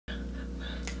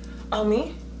Oh,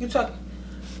 me? You talking?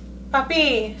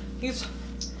 Papi, you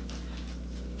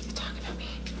talking to me?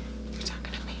 You're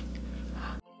talking to me.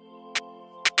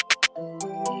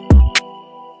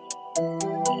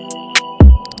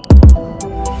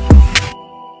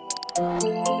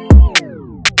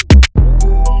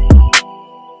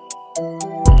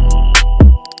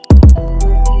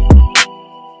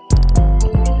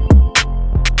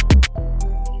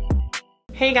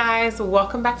 Hey guys,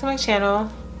 welcome back to my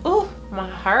channel. Ooh, my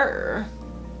hair.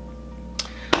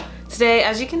 Today,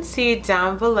 as you can see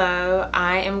down below,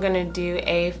 I am gonna do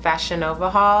a Fashion Nova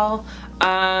haul.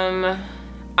 I'm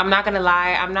not gonna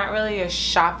lie, I'm not really a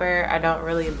shopper. I don't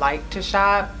really like to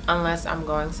shop unless I'm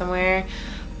going somewhere.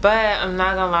 But I'm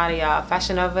not gonna lie to y'all,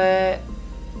 Fashion Nova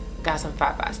got some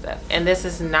fire stuff. And this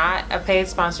is not a paid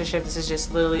sponsorship, this is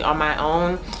just literally on my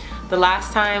own.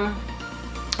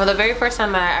 The very first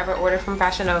time that I ever ordered from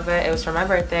Fashion Nova, it was for my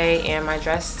birthday, and my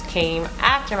dress came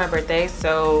after my birthday,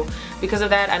 so because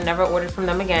of that I never ordered from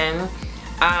them again.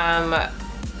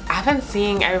 I've been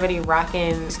seeing everybody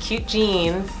rocking cute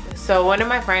jeans, so one of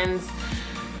my friends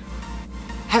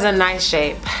has a nice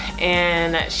shape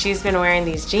and she's been wearing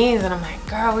these jeans, and I'm like,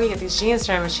 girl, where you get these jeans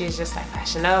from? And she's just like,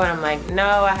 Fashion Nova. And I'm like, no,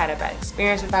 I had a bad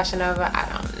experience with Fashion Nova, I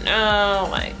don't know,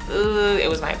 like, ooh, it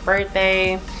was my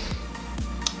birthday.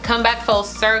 Come back full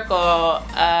circle,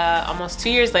 almost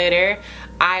 2 years later,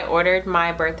 I ordered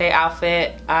my birthday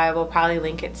outfit. I will probably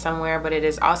link it somewhere, but it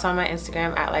is also on my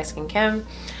Instagram at Lightskinkim.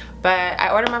 But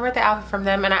I ordered my birthday outfit from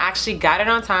them, and I actually got it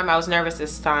on time. I was nervous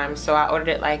this time, so I ordered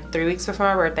it like 3 weeks before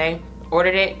my birthday.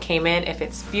 Ordered it, came in, it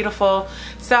fits beautiful.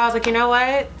 So I was like, you know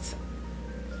what?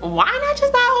 Why not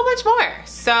just buy a whole bunch more?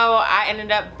 So I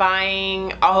ended up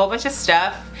buying a whole bunch of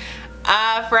stuff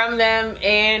from them,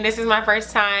 and this is my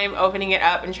first time opening it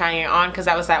up and trying it on, because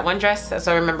that was that one dress.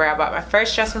 So remember, I bought my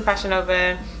first dress from Fashion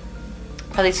Nova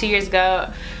probably 2 years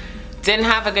ago. Didn't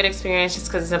have a good experience just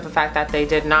because of the simple fact that they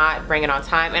did not bring it on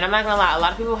time. And I'm not gonna lie, a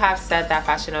lot of people have said that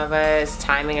Fashion Nova's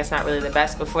timing is not really the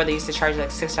best. Before, they used to charge you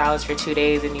like $6 for 2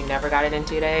 days and you never got it in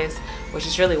 2 days, which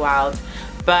is really wild.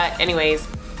 But anyways,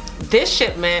 this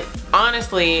shipment,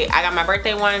 honestly, I got my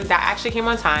birthday one that actually came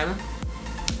on time.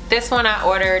 This one I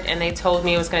ordered and they told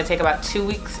me it was gonna take about 2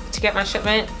 weeks to get my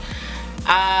shipment.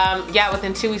 Yeah,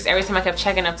 within 2 weeks, every time I kept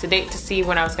checking up to date to see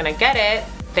when I was gonna get it,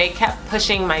 they kept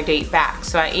pushing my date back.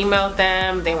 So I emailed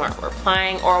them, they weren't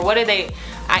replying, or what did they,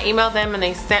 I emailed them and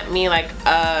they sent me like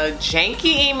a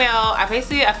janky email. I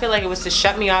feel like it was to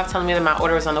shut me off, telling me that my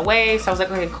order was on the way. So I was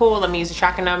like, okay, cool, let me use the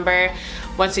tracking number.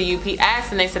 Went to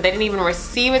UPS and they said they didn't even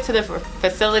receive it to the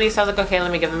facility. So I was like, okay, let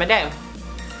me give them a day.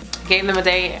 Gave them a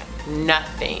day,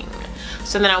 nothing.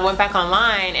 So then I went back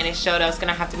online and it showed I was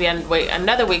gonna have to wait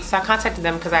another week. So I contacted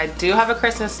them because I do have a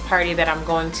Christmas party that I'm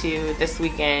going to this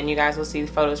weekend. You guys will see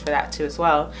photos for that too as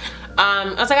well.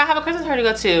 I was like, I have a Christmas party to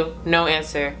go to. No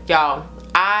answer. Y'all,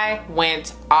 I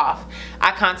went off.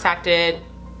 I contacted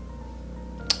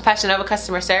Fashion Nova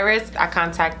customer service. I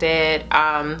contacted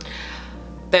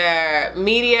their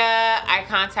media. I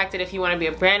contacted if you want to be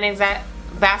a brand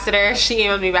ambassador. She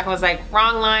emailed me back and was like,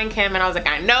 wrong line, Kim. And I was like,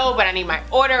 I know, but I need my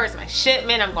order. It's my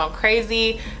shipment. I'm going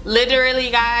crazy. Literally,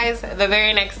 guys, the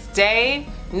very next day,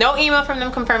 no email from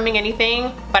them confirming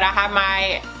anything, but I have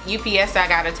my UPS. I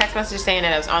got a text message saying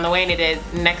that it was on the way and it did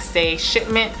next day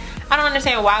shipment. I don't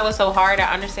understand why it was so hard.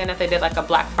 I understand that they did like a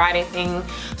Black Friday thing.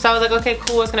 So I was like, okay,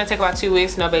 cool. It's gonna take about 2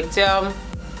 weeks. No big deal.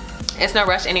 It's no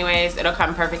rush anyways. It'll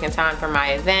come perfect in time for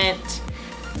my event.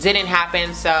 Didn't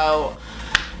happen. So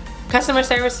customer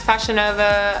service, Fashion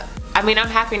Nova, I mean, I'm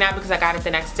happy now because I got it the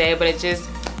next day, but it's just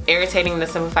irritating, the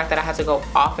simple fact that I had to go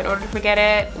off in order to get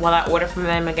it. Will I order from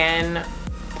them again?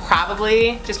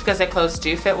 Probably, just because their clothes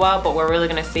do fit well, but we're really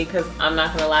gonna see, because I'm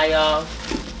not gonna lie, y'all,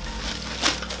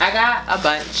 I got a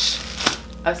bunch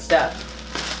of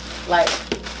stuff. Like,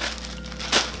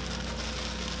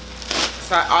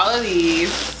 so all of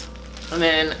these, and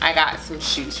then I got some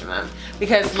shoes from them.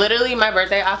 Because literally my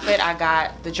birthday outfit, I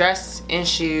got the dress and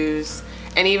shoes,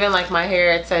 and even like my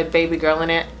hair, it said baby girl in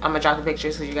it. I'm gonna drop the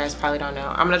pictures because you guys probably don't know.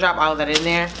 I'm gonna drop all of that in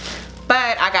there.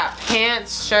 But I got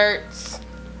pants, shirts,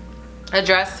 a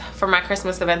dress for my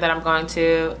Christmas event that I'm going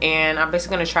to, and I'm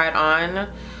basically gonna try it on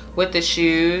with the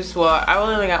shoes. Well, I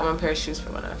only got one pair of shoes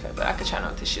for one outfit, but I could try it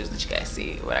on with the shoes, let you guys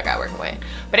see what I got working with.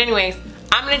 But anyways,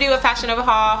 I'm gonna do a Fashion Nova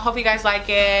haul. Hope you guys like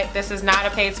it. This is not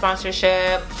a paid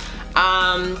sponsorship.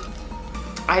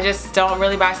 I just don't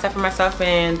really buy stuff for myself,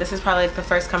 and this is probably like the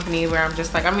first company where I'm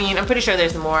just like, I mean, I'm pretty sure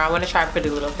there's more. I want to try Pretty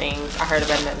Little Things. I heard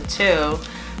about them too,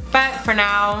 but for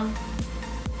now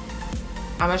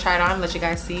I'm gonna try it on, let you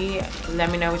guys see.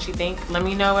 Let me know what you think. Let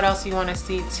me know what else you want to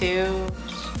see too.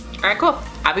 All right, cool,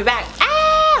 I'll be back.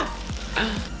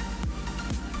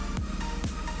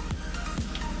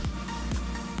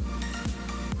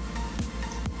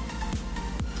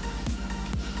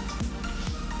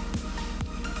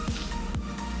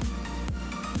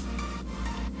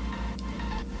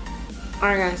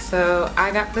 Alright guys, so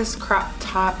I got this crop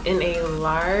top in a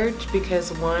large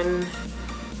because one,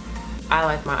 I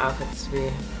like my outfits to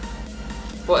be,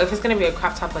 well, if it's gonna be a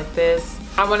crop top like this,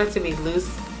 I want it to be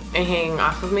loose and hanging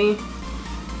off of me.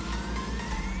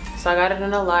 So I got it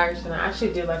in a large, and I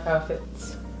actually do like how it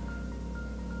fits.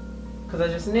 Because I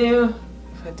just knew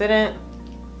if I didn't,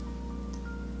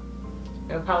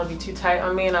 it would probably be too tight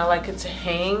on me, and I like it to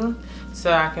hang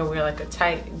so I can wear like a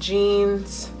tight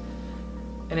jeans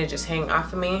and it just hang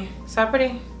off of me. So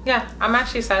I'm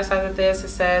actually satisfied with this. It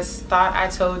says, thought I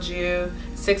told you,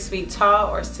 6 feet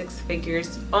tall or 6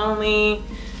 figures only.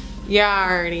 Y'all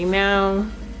already know.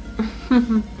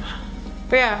 But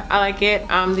yeah, I like it.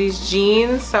 These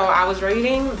jeans, so I was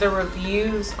reading the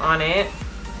reviews on it,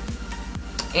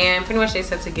 and pretty much they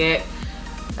said to get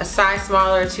a size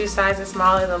smaller, 2 sizes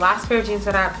smaller. The last pair of jeans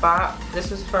that I bought,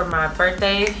 this was for my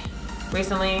birthday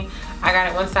recently. I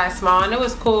got it 1 size small, and it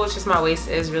was cool. It's just my waist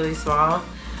is really small.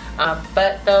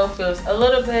 But though feels a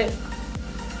little bit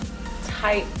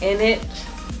tight in it.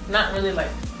 Not really like,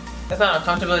 it's not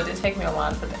uncomfortable. It did take me a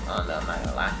while to put it on though, I'm not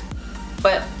gonna lie.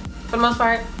 But for the most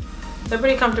part, they're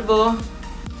pretty comfortable.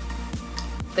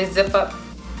 They zip up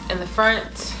in the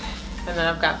front, and then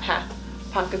I've got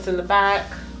pockets in the back.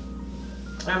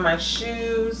 And my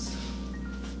shoes.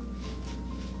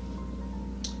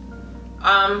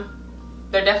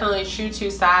 They're definitely true to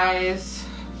size.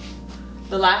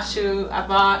 The last shoe I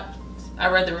bought, I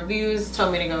read the reviews,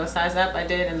 told me to go a size up. I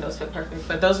did, and those fit perfect.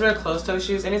 But those were closed toe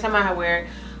shoes. Anytime I wear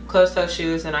closed toe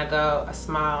shoes, and I go a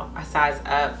size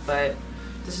up. But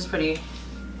this is pretty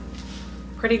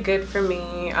good for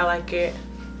me. I like it.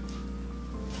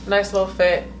 Nice little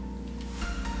fit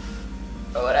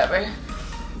or whatever.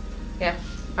 Yeah,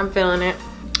 I'm feeling it.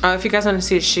 Oh, if you guys want to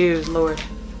see the shoes, Lord,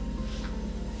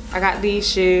 I got these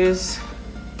shoes.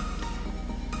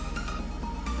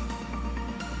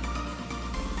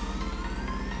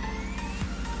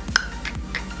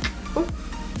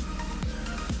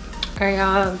 Alright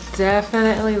y'all,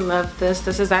 definitely love this.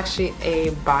 This is actually a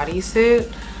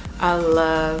bodysuit. I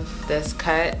love this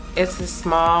cut. It's a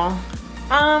small,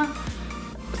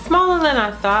 smaller than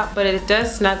I thought, but it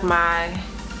does snug my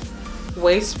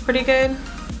waist pretty good.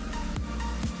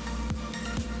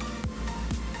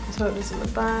 So it is in the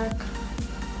back.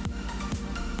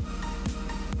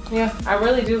 Yeah, I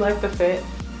really do like the fit.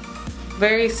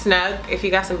 Very snug. If you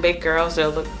got some big girls,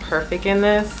 they'll look perfect in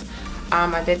this.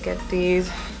 I did get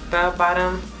these bell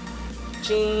bottom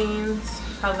jeans.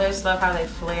 I just love how they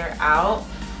flare out.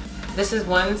 This is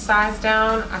 1 size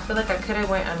down. I feel like I could have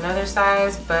went another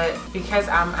size, but because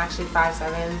I'm actually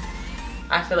 5'7",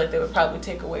 I feel like they would probably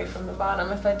take away from the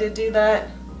bottom if I did do that.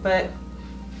 But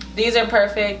these are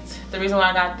perfect. The reason why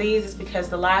I got these is because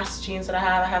the last jeans that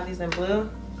I have these in blue.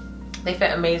 They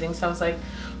fit amazing, so it's like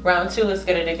round 2, let's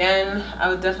get it again. I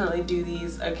would definitely do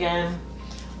these again.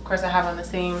 Of course, I have on the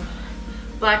same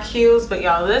black heels, but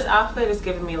y'all, this outfit is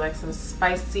giving me like some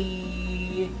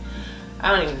spicy,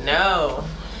 I don't even know,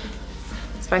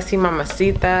 spicy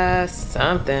mamacita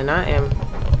something. I am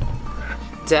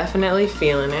definitely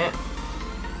feeling it.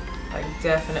 Like,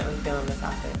 definitely feeling this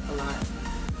outfit a lot.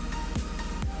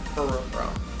 For real, bro.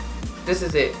 This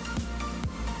is it.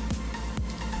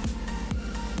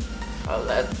 I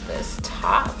love this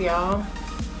top, y'all.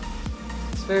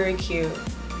 It's very cute,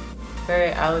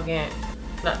 very elegant.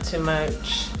 Not too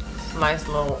much. Nice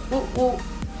little whoop whoop.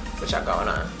 What y'all going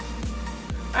on?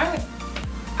 Alright.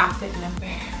 Outfit number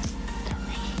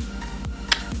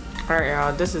 3. Alright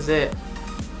y'all, this is it.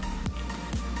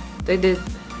 They did.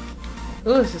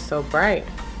 Ooh, this is so bright.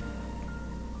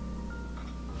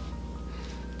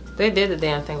 They did the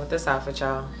damn thing with this outfit,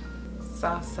 y'all.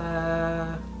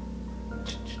 Salsa.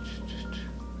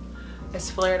 It's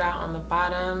flared out on the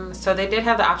bottom. So they did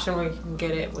have the option where you can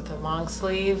get it with a long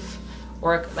sleeve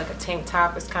or like a tank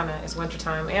top. It's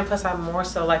wintertime, and plus I more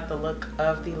so like the look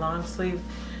of the long sleeve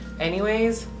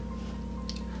anyways.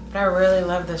 But I really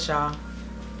love this, y'all.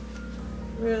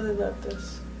 Really love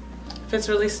this. Fits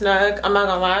really snug. I'm not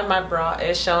gonna lie, my bra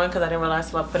is showing because I didn't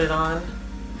realize till I put it on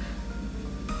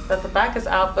that the back is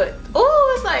out. But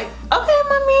ooh, it's like, okay,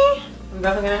 mommy, I'm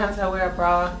definitely gonna have to wear a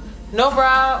bra. No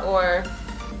bra, or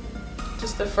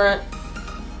just the front.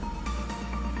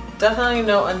 Definitely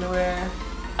no underwear.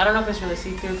 I don't know if it's really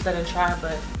see-through because I didn't try,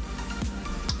 but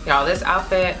y'all, this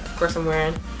outfit, of course I'm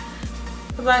wearing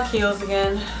the black heels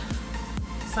again.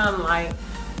 Some light,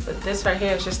 but this right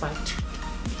here is just like,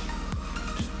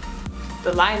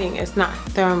 the lighting is not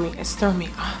throwing me, it's throwing me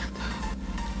off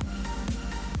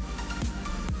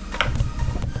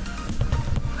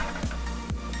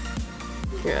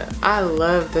though. Yeah, I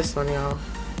love this one, y'all.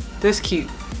 This cute.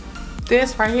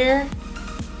 This right here,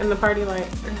 in the party light.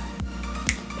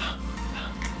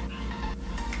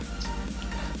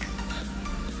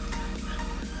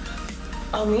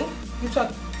 Oh, me? You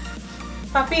talk.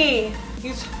 Papi,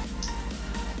 you talking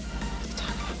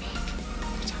to me.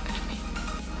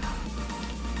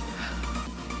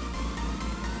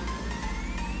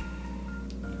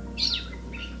 You talking to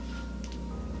me.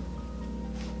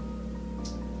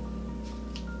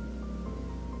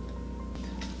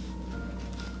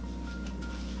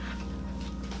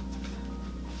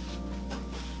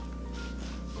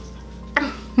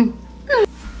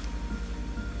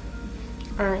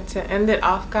 Alright, to end it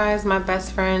off, guys, my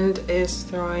best friend is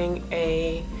throwing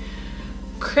a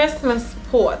Christmas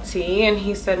party, and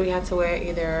he said we had to wear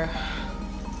either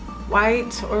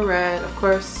white or red. Of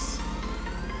course,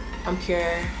 I'm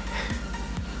pure,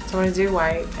 so I'm gonna do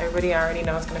white. Everybody already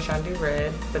knows I'm gonna try to do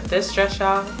red, but this dress,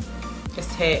 y'all,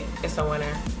 it's hit. It's a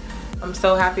winner. I'm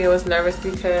so happy. I was nervous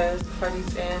because the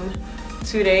party's in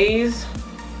 2 days.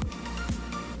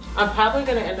 I'm probably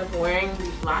gonna end up wearing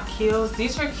these black heels.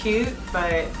 These are cute,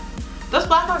 but those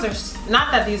black ones are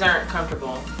not that these aren't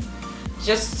comfortable.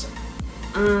 Just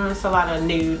it's a lot of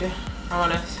nude. I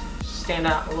want to stand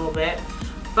out a little bit,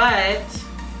 but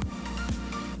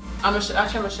actually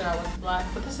I'm gonna show you with black.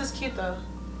 But this is cute though.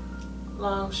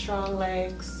 Long, strong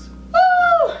legs.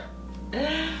 Woo!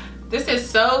 This is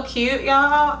so cute,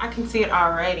 y'all. I can see it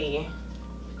already.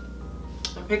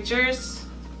 The pictures.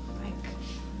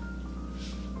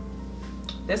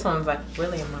 This one's like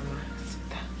really in my mind.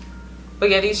 But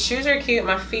yeah, these shoes are cute.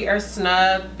 My feet are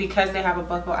snug because they have a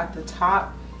buckle at the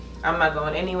top. I'm not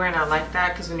going anywhere, and I like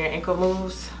that because when your ankle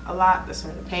moves a lot, that's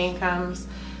where the pain comes.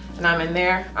 And I'm in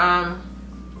there.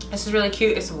 This is really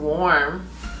cute. It's warm.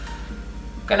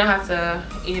 Gonna have to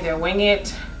either wing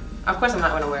it. Of course, I'm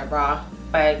not gonna wear a bra,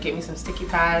 but get me some sticky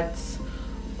pads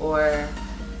or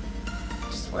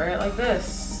just wear it like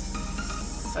this.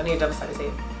 I need a double-sided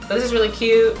tape. But this is really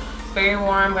cute. Very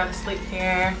warm, got a sleep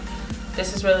here.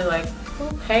 This is really like,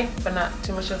 ooh, hey, but not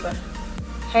too much of a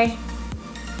hey.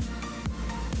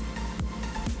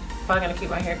 Probably gonna keep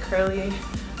my hair curly.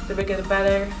 The bigger the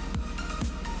better.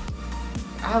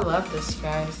 I love this, you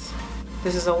guys.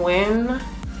 This is a win.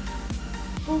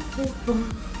 Ooh, ooh, ooh.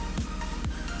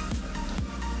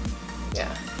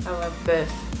 Yeah, I love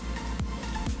this.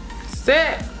 That's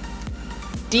it.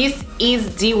 This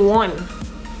is the one.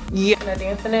 Yeah. Can I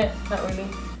dance in it? Not really.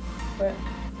 But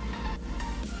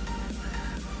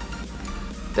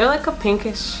they're like a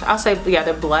pinkish, I'll say, yeah,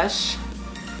 they're blush,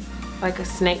 like a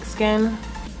snake skin,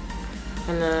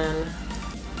 and then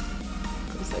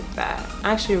it's like that.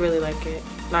 I actually really like it,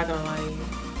 not gonna lie to you,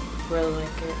 really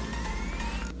like it.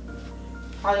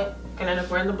 Probably gonna end up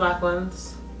wearing the black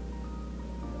ones.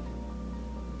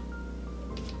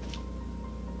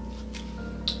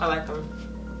 I like them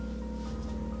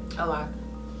a lot.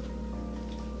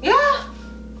 Yeah.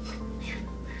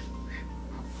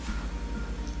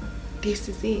 This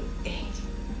is it.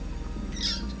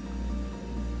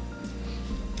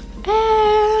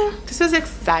 And this was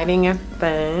exciting and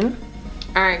fun.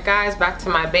 All right, guys, back to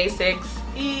my basics.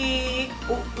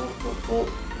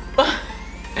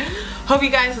 Hope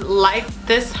you guys liked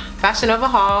this Fashion Nova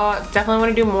haul. Definitely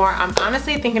want to do more. I'm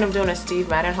honestly thinking of doing a Steve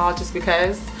Madden haul just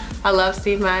because I love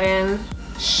Steve Madden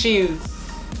shoes.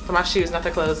 For my shoes, not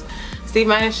their clothes. Steve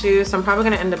Madden shoes. So I'm probably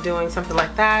going to end up doing something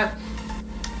like that,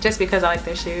 just because I like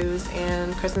their shoes,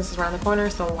 and Christmas is around the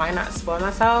corner, so why not spoil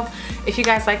myself? If you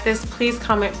guys like this, please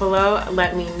comment below.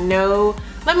 Let me know.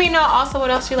 Let me know also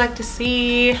what else you like to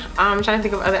see. I'm trying to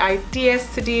think of other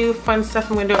ideas to do, fun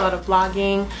stuff. I'm gonna do a lot of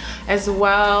vlogging as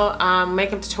well.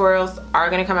 Makeup tutorials are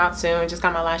gonna come out soon. Just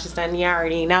got my lashes done. Yeah, I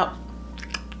already know.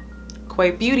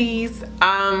 Koi Beauties.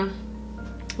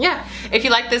 Yeah, if you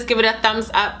like this, give it a thumbs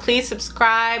up. Please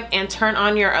subscribe and turn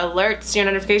on your alerts, your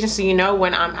notifications, so you know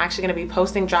when I'm actually going to be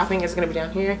posting. Dropping is going to be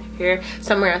down here,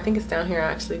 somewhere. I think it's down here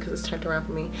actually because it's turned around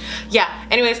for me. Yeah,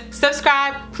 anyways,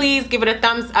 subscribe. Please give it a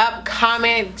thumbs up,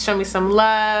 comment, show me some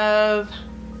love.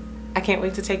 I can't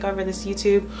wait to take over this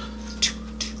YouTube.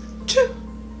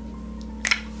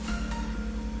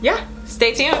 Yeah,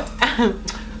 stay tuned.